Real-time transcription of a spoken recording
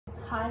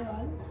Hi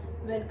all,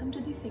 welcome to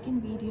the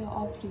second video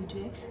of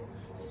Regex.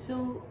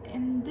 So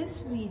in this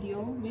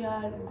video we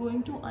are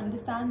going to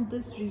understand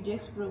this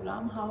Regex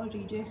program, how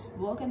Regex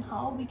work and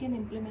how we can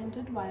implement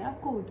it via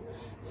code.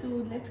 So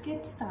let's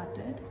get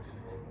started.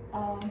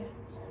 I'll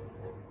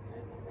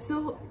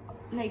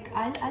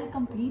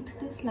complete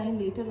this line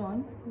later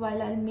on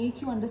while I'll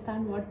make you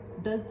understand what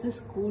does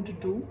this code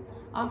do.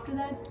 After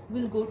that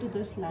we'll go to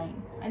this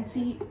line and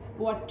see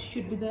what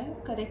should be the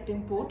correct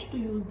import to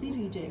use the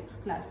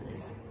Regex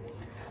classes.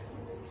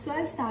 So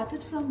I'll start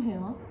it from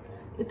here.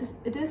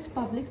 It is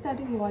public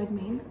static void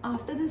main.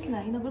 After this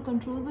line our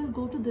control will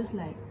go to this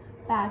line,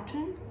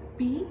 pattern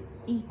p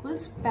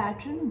equals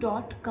pattern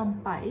dot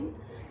compile.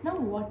 Now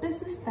what is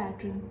this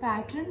pattern?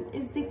 Pattern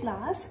is the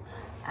class,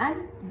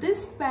 and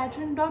this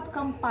pattern dot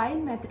compile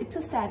method, it's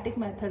a static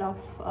method of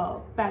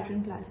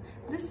pattern class.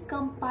 This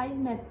compile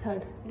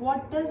method,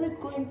 what does it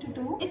going to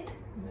do? It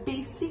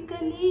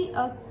basically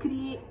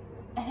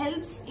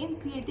helps in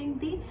creating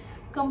the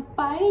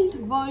compiled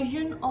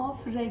version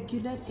of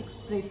regular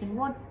expression.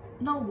 What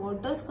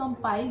does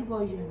compiled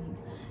version mean?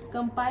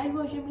 Compiled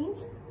version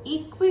means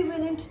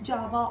equivalent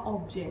Java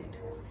object.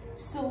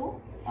 So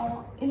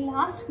in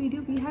last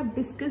video we have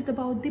discussed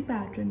about the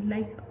pattern.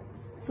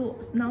 So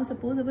now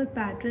suppose our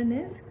pattern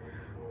is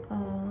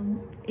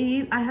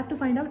I have to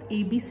find out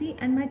ABC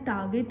and my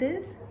target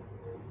is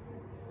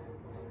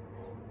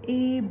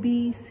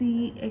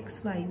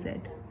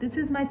ABCXYZ. This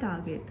is my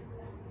target.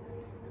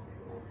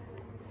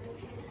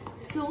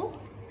 So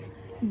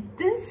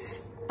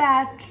this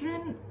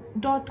pattern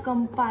dot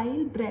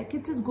compile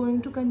brackets is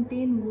going to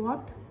contain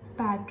what?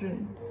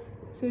 Pattern.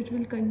 So it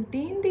will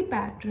contain the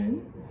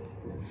pattern,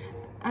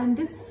 and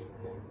this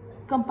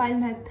compile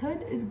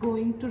method is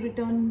going to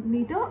return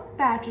me the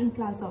pattern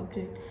class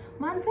object.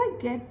 Once I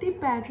get the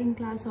pattern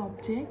class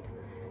object,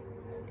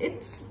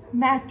 it's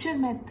matcher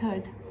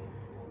method.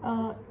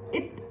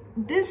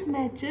 This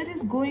matcher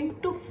is going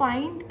to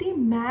find the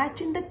match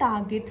in the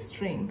target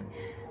string.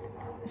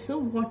 So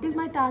what is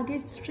my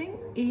target string?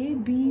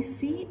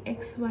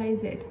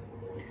 ABCXYZ.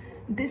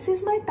 This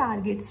is my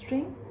target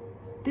string.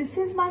 This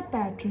is my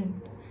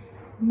pattern.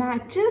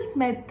 Matcher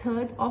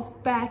method of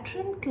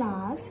pattern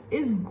class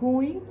is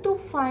going to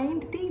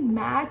find the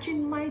match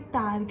in my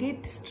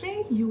target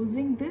string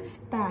using this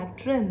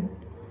pattern.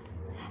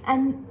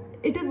 And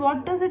it is,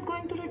 what does it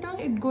going to return?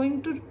 It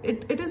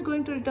is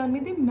going to return me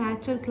the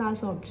matcher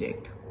class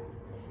object.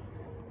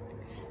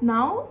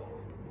 Now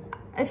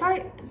if I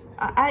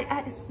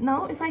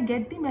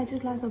get the matcher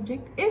class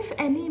object, if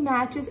any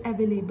match is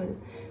available,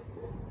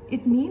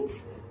 it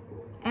means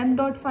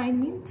m.find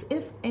means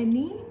if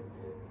any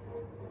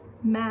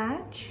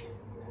match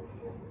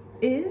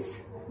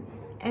is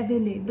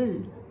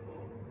available.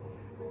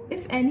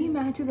 If any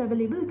match is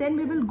available, then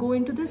we will go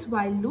into this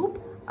while loop.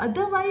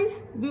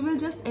 Otherwise we will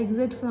just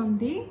exit from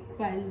the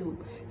while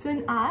loop. So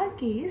in our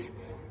case,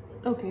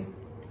 okay,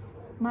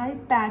 my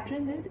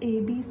pattern is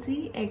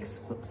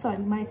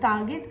my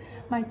target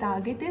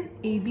is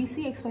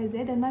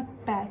ABCXYZ and my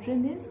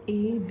pattern is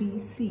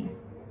ABC.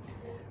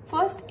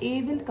 First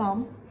A will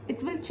come,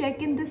 it will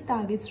check in this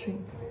target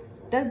string.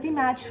 Does the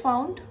match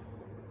found?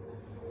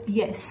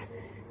 Yes.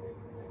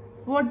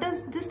 What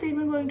does this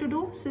statement going to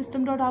do?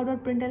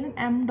 System.out.println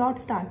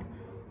m.start.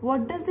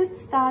 What does this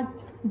start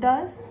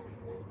does?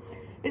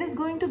 It is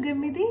going to give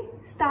me the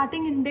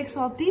starting index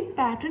of the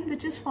pattern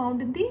which is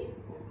found in the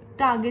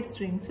target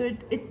string. So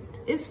it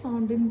is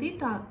found in the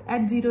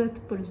at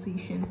 0th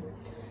position.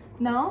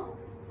 Now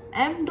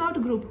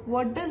m.group,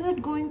 what does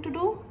it going to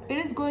do? It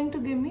is going to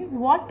give me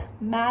what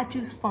match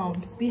is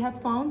found. We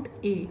have found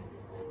A.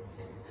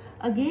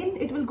 Again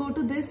it will go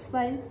to this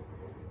while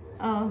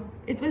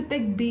it will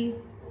pick B.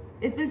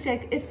 It will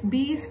check if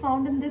B is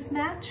found in this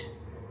match.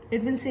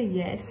 It will say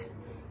yes.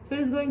 So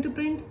it is going to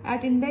print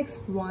at index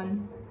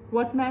 1.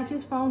 What match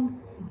is found?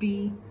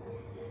 B.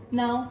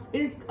 Now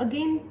it is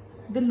again,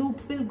 the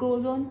loop will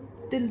goes on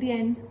till the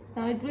end.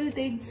 Now it will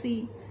take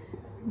C.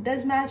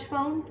 Does match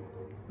found?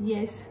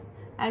 Yes.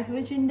 At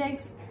which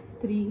index?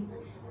 3.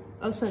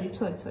 Oh, sorry,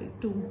 2.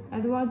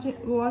 At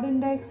what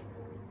index?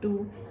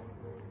 2.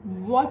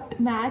 What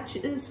match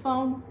is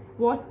found?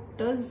 What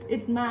does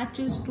it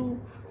matches to?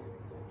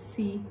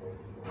 C.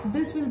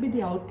 This will be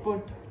the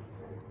output.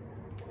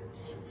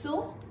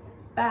 So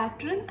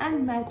pattern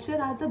and matcher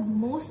are the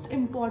most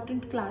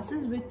important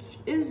classes which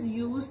is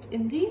used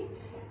in the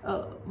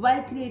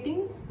while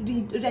creating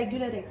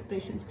regular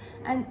expressions,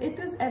 and it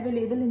is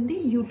available in the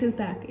util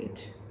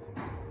package,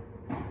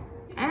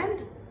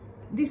 and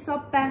the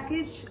sub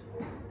package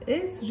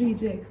is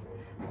Regex.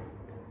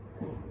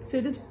 So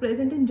it is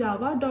present in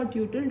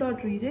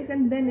java.util.regex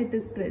and then it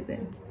is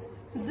present.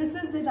 So this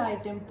is the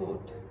right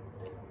import.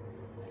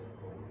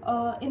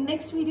 In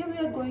next video we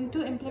are going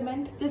to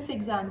implement this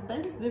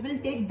example. We will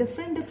take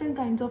different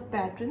kinds of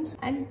patterns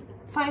and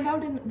find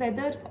out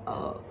whether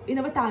in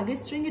our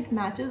target string it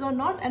matches or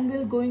not, and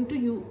we're going to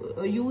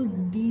use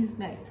these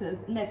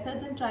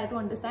methods and try to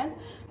understand.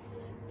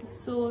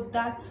 So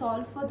that's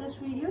all for this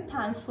video.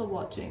 Thanks for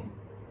watching.